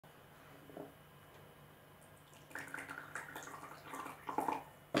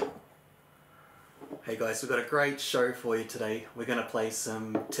Hey guys, we've got a great show for you today. We're going to play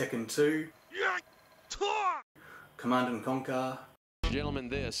some Tekken 2, Command and Conquer. Gentlemen,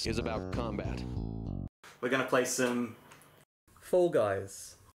 this is about combat. We're going to play some Fall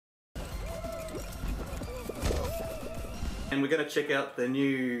Guys. And we're going to check out the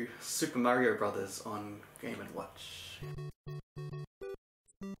new Super Mario Brothers on Game & Watch.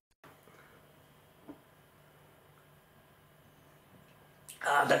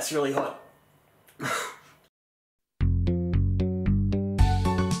 Ah, that's really hot.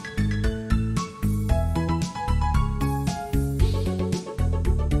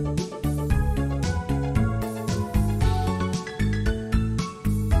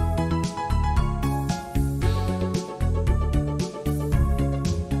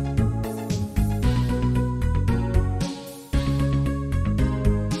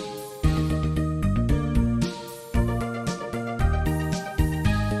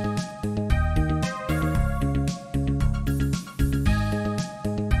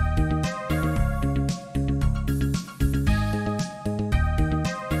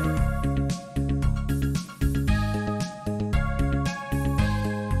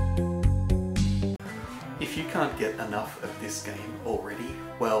 If you can't get enough of this game already,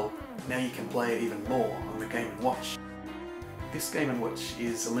 well, now you can play it even more on the Game & Watch. This Game & Watch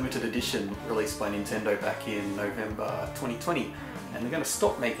is a limited edition released by Nintendo back in November 2020, and they're going to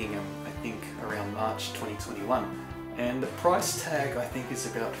stop making them, I think, around March 2021. And the price tag, I think, is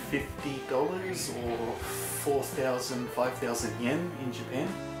about $50 or 4,000, 5,000 yen in Japan.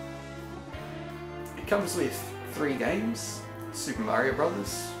 It comes with 3 games: Super Mario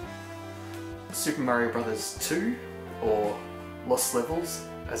Brothers, Super Mario Bros. 2, or Lost Levels,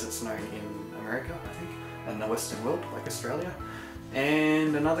 as it's known in America, I think, and the Western world, like Australia,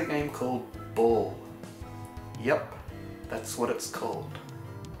 and another game called Ball. Yep, that's what it's called.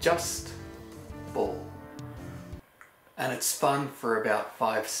 Just Ball. And it's fun for about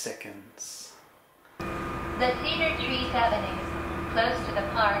 5 seconds. The Cedar Trees Avenue, close to the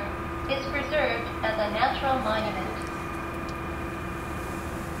park, is preserved as a natural monument.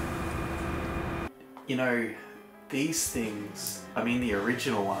 You know, these things, I mean the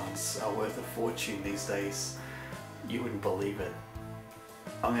original ones, are worth a fortune these days. You wouldn't believe it.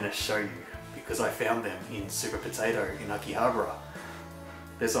 I'm going to show you, because I found them in Super Potato in Akihabara.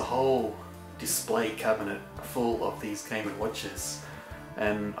 There's a whole display cabinet full of these Game & Watches,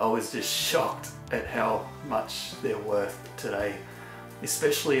 and I was just shocked at how much they're worth today,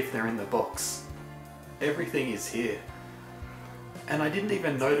 especially if they're in the box. Everything is here. And I didn't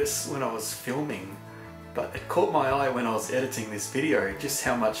even notice when I was filming, but it caught my eye when I was editing this video just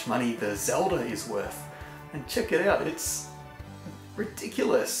how much money the Zelda is worth. And check it out, it's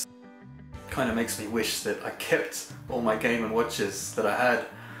ridiculous. Kind of makes me wish that I kept all my Game & Watches that I had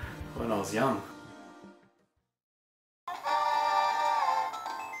when I was young.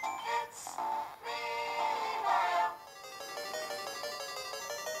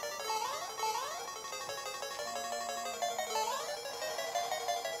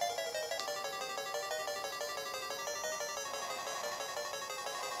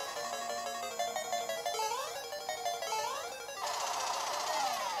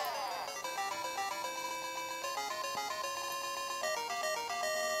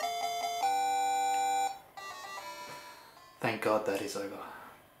 Thank God that is over.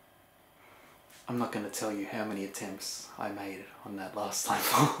 I'm not going to tell you how many attempts I made on that last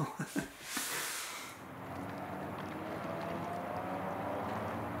level.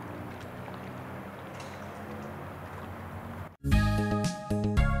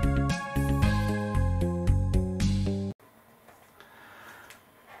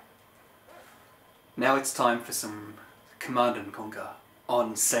 Now it's time for some Command and Conquer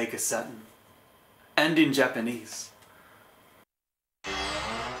on Sega Saturn, and in Japanese.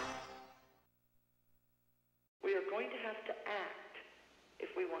 We are going to have to act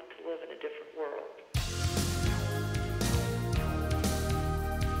if we want to live in a different world.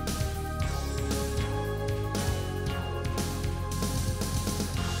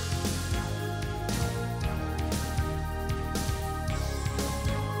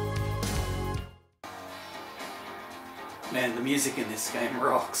 Man, the music in this game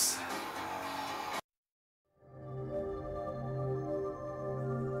rocks.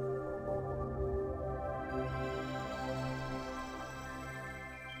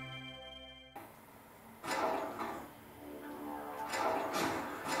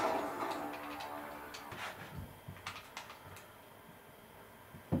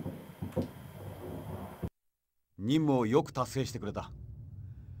 任務をよく達成してくれた。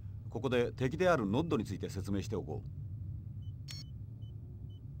ここで敵であるノッドについて説明しておこう。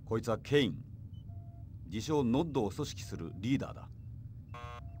こいつはケイン。自称ノッドを組織するリーダーだ。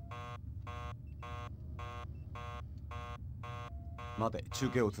待て、中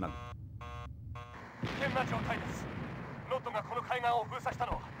継をつなぐ。危険な状態です。ノッドがこの海岸を封鎖した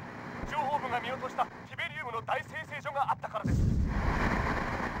のは情報部が見落としたティベリウムの大生成所があったからです。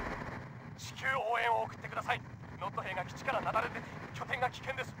至急応援を送ってください。ノッド兵が基地からなだれ出て拠点が危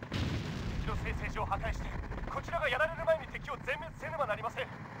険です。敵の生成所を破壊してこちらがやられる前に敵を全滅せねばなりません。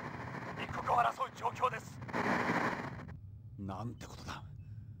一刻を争う状況です。なんてことだ。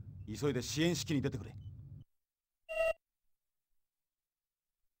急いで支援式に出てくれ。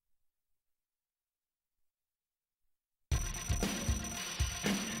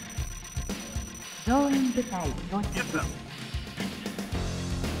増援部隊到着。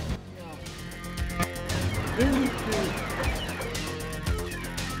準備中。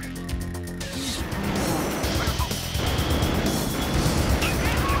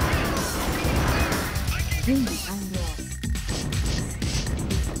準備完了。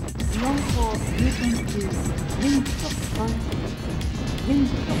イオン砲入店中。ユニット本出。ユニッ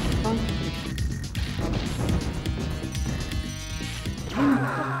ト本出。ユニッ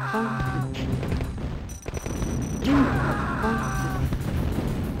ト本出。ユニット本出。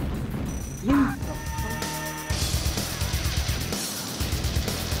ユニット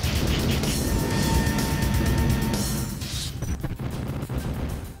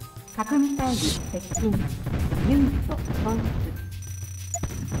核ミサイル接近。ユニット本出。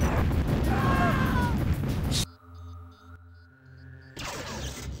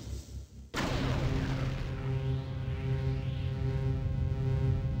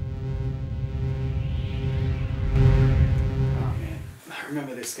I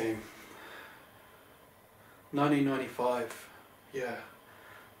remember this game. 1995. Yeah. I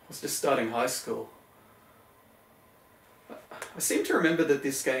was just starting high school. I seem to remember that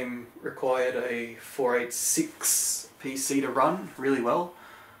this game required a 486 PC to run really well,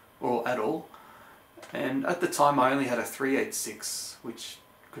 or at all. And at the time I only had a 386, which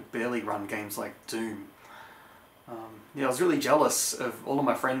could barely run games like Doom. Yeah, I was really jealous of all of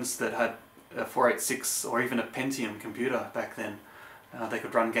my friends that had a 486 or even a Pentium computer back then. They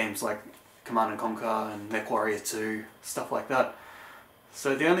could run games like Command & Conquer and MechWarrior 2, stuff like that.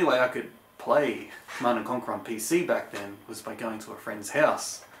 So the only way I could play Command & Conquer on PC back then was by going to a friend's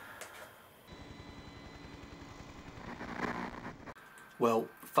house. Well,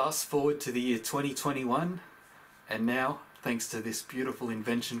 fast forward to the year 2021, and now, thanks to this beautiful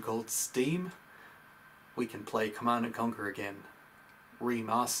invention called Steam, we can play Command & Conquer again,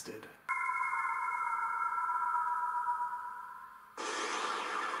 remastered.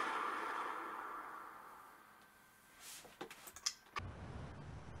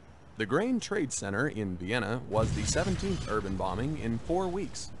 The Grain Trade Center in Vienna was the 17th urban bombing in 4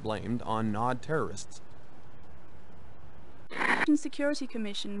 weeks, blamed on Nod terrorists. The Security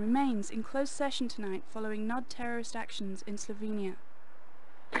Commission remains in closed session tonight following Nod terrorist actions in Slovenia.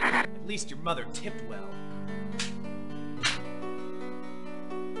 At least your mother tipped well.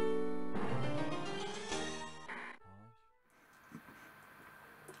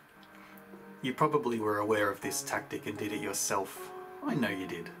 You probably were aware of this tactic and did it yourself. I know you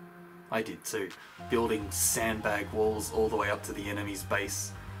did. I did too. Building sandbag walls all the way up to the enemy's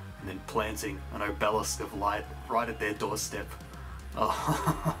base, and then planting an obelisk of light right at their doorstep.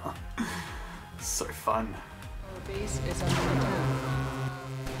 Oh, so fun. Our base is under attack.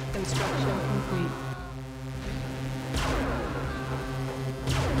 Construction complete.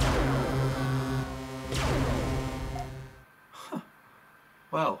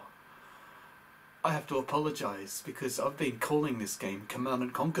 Well, I have to apologise because I've been calling this game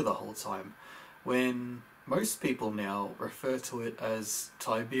Command & Conquer the whole time, when most people now refer to it as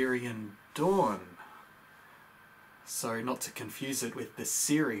Tiberian Dawn. So not to confuse it with the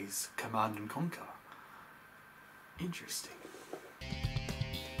series Command & Conquer. Interesting.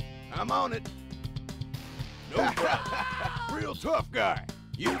 I'm on it. No problem. Real tough guy.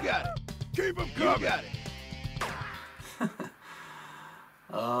 You got it. Keep him coming. You got it.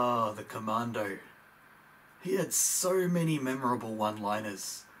 Oh, the Commando. He had so many memorable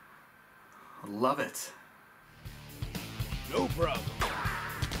one-liners. I love it. No problem.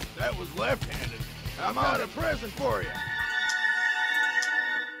 That was left-handed. I'm got a present for you.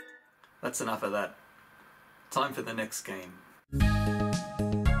 That's enough of that. Time for the next game.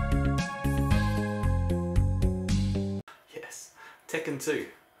 Yes, Tekken 2.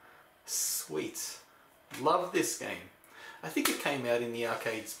 Sweet. Love this game. I think it came out in the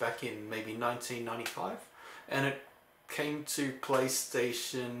arcades back in maybe 1995, and it came to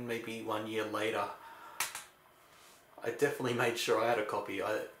PlayStation maybe 1 year later. I definitely made sure I had a copy.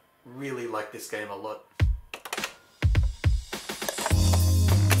 really like this game a lot.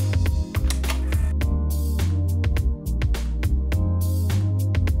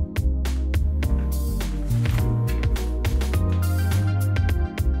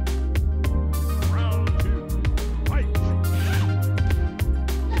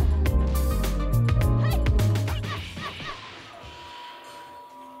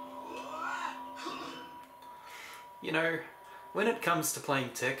 You know, when it comes to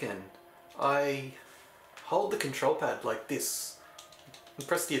playing Tekken, I hold the control pad like this and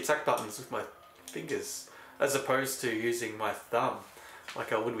press the attack buttons with my fingers, as opposed to using my thumb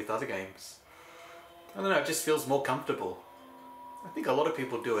like I would with other games. I don't know, it just feels more comfortable. I think a lot of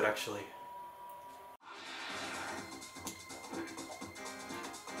people do it actually.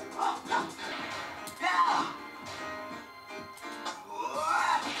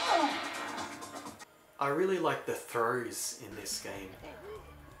 I really like the throws in this game.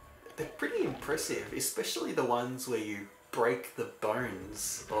 They're pretty impressive, especially the ones where you break the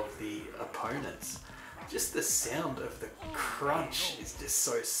bones of the opponents. Just the sound of the crunch is just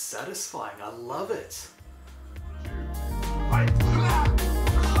so satisfying. I love it.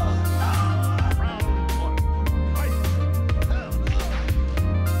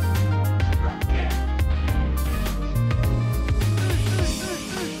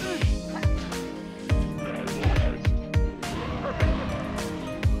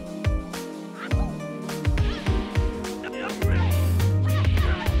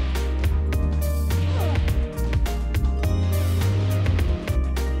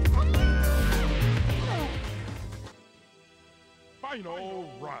 Final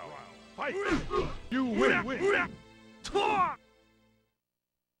round. Fight! You win!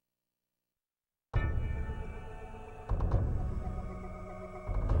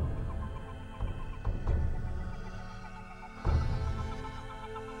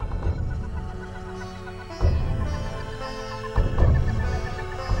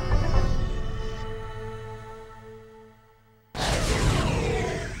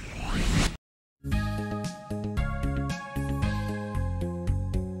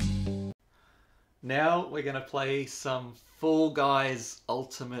 Now we're going to play some Fall Guys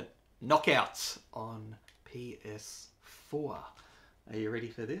Ultimate Knockout on PS4. Are you ready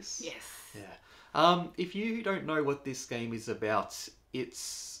for this? Yes. Yeah. If you don't know what this game is about,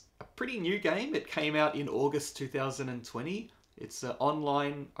 it's a pretty new game. It came out in August 2020. It's an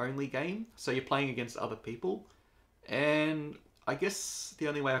online only game, so you're playing against other people. And I guess the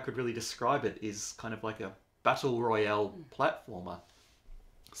only way I could really describe it is kind of like a battle royale platformer.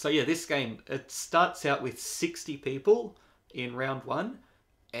 So yeah, this game, it starts out with 60 people in round one,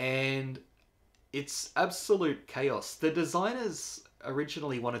 and it's absolute chaos. The designers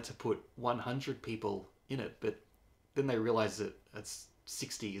originally wanted to put 100 people in it, but then they realized that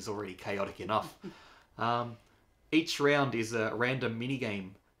 60 is already chaotic enough. Each round is a random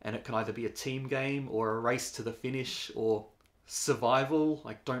minigame, and it can either be a team game or a race to the finish or survival,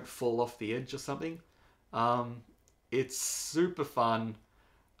 like don't fall off the edge or something. It's super fun.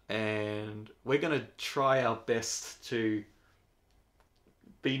 And we're going to try our best to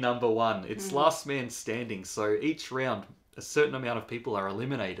be number one. It's last man standing, so each round a certain amount of people are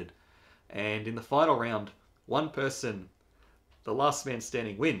eliminated. And in the final round, one person, the last man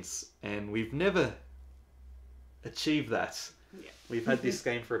standing, wins. And we've never achieved that. Yeah. We've had this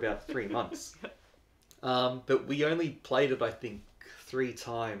game for about 3 months. But we only played it, I think, 3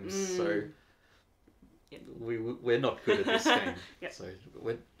 times, so... We're not good at this game, yep. So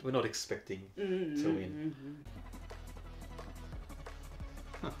we're not expecting to win.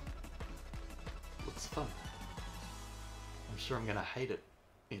 Huh. Looks fun. I'm sure I'm going to hate it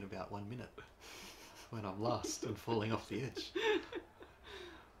in about 1 minute when I'm last and falling off the edge.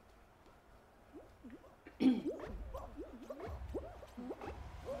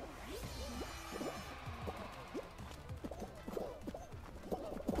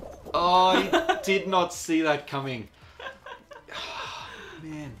 Oh, I did not see that coming. Oh,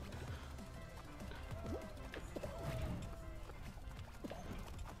 man.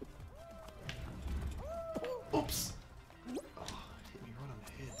 Oops. Oh, it hit me right on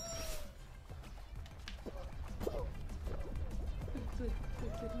the head. So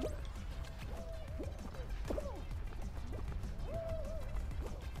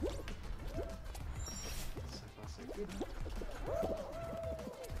far, so good.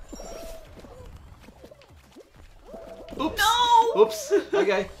 Oops! No! Oops!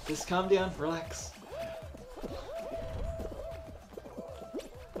 Okay, just calm down, relax.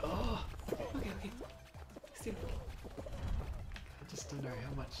 Oh! Okay. Still. I just don't know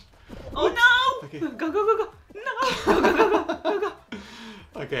how much. Oh no! Okay. Go! No! Go!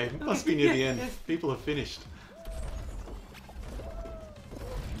 Okay. Okay, must be near the end. People have finished.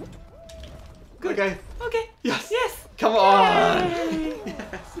 Good. Okay. Okay. Yes. Yes. Come on. Yay.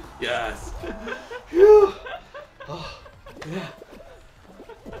 Yes. Yes. Phew. Oh, yeah.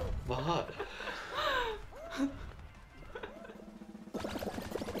 My heart.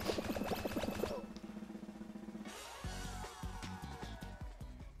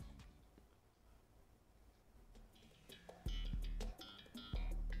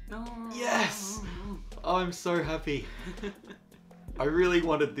 Yes! Oh, I'm so happy. I really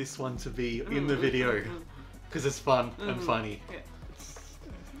wanted this one to be in the video because it's fun and funny.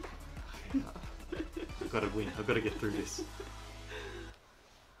 I've got to win. I've got to get through this.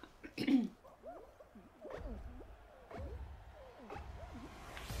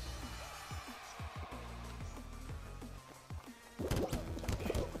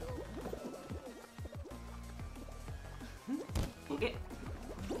 Okay.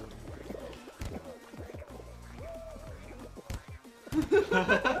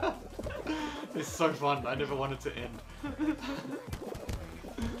 It's so fun. I never wanted to end.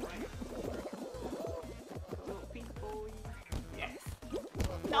 Yes.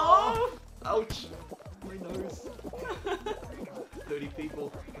 No. Oh, ouch. My nose. 30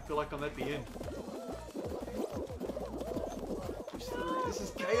 people. I feel like I'm at the end. Push through. This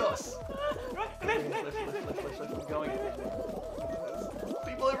is chaos. Left, keep going.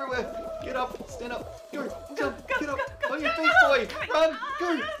 People everywhere. Get up. Stand up. Go. Jump. Get up. On your feet, boy. Run. Go.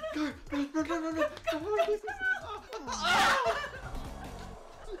 Go. Run. Come on.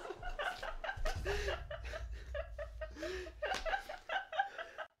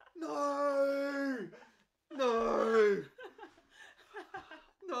 No. No.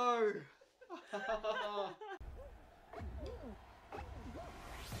 No.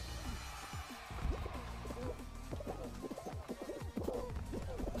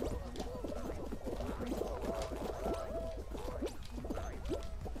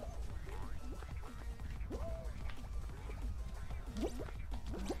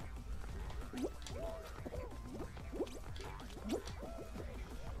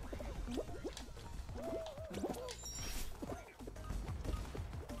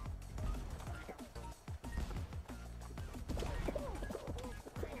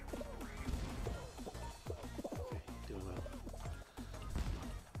 Doing well.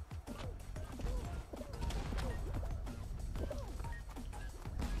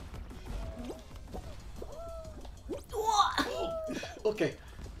 Okay.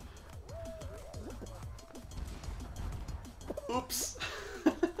 Oops.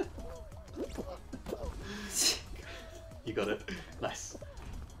 You got it. Nice.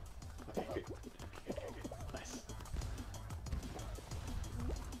 Okay, good. Nice.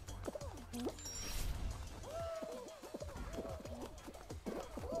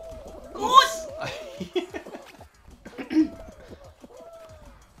 Oops.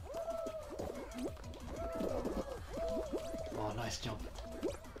 Oh, nice jump.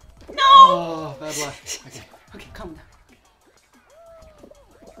 No! Oh, bad luck. Okay. Okay, calm down.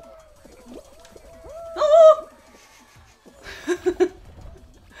 Oh!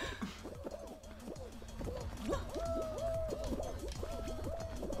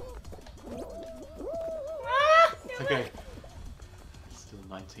 It's okay. Still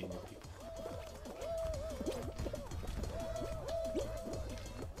 19 more people.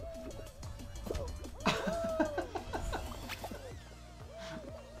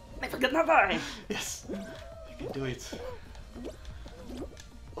 Never gonna die. Yes, you can do it.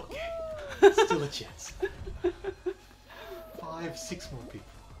 Okay, still a chance. 5, 6 more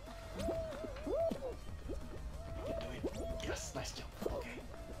people. You can do it. Yes, nice jump. Okay.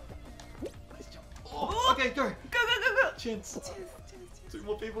 Nice jump. Oh, okay, go. Go, go, go, go. Chance. 2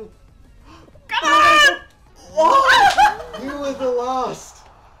 more people. Come on! Oh, you were the last.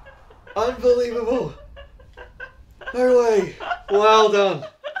 Unbelievable. No way. Well done.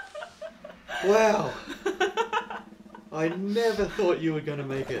 Wow. I never thought you were going to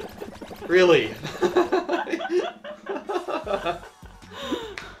make it. Really.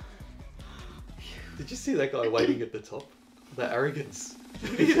 Did you see that guy waiting at the top? The arrogance.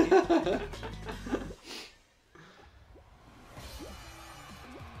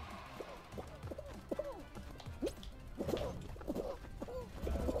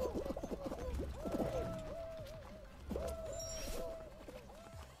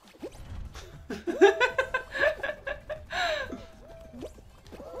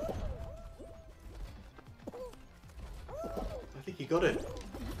 I think you got it.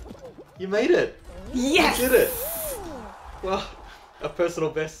 You made it. Yes! You did it. Well, a personal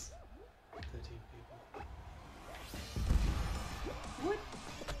best. 13 people. What?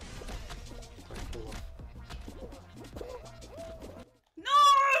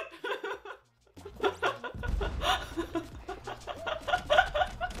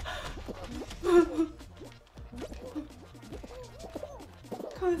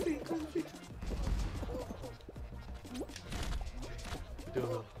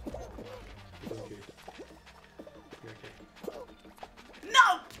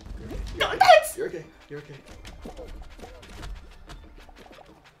 You're okay. You're okay.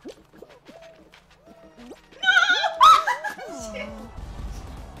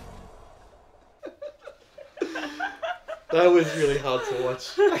 That was really hard to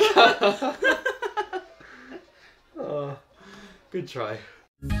watch. Oh, good try.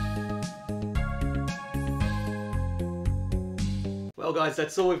 Well guys,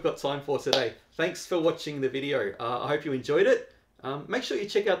 that's all we've got time for today. Thanks for watching the video. I hope you enjoyed it. Make sure you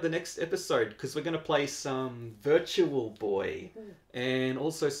check out the next episode because we're going to play some Virtual Boy and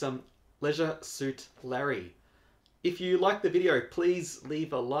also some Leisure Suit Larry. If you liked the video, please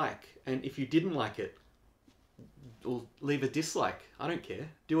leave a like, and if you didn't like it, or leave a dislike. I don't care.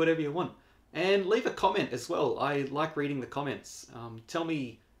 Do whatever you want. And leave a comment as well. I like reading the comments. Tell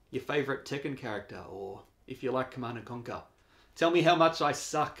me your favourite Tekken character, or if you like Command & Conquer. Tell me how much I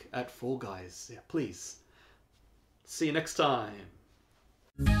suck at Fall Guys. Yeah, please. See you next time.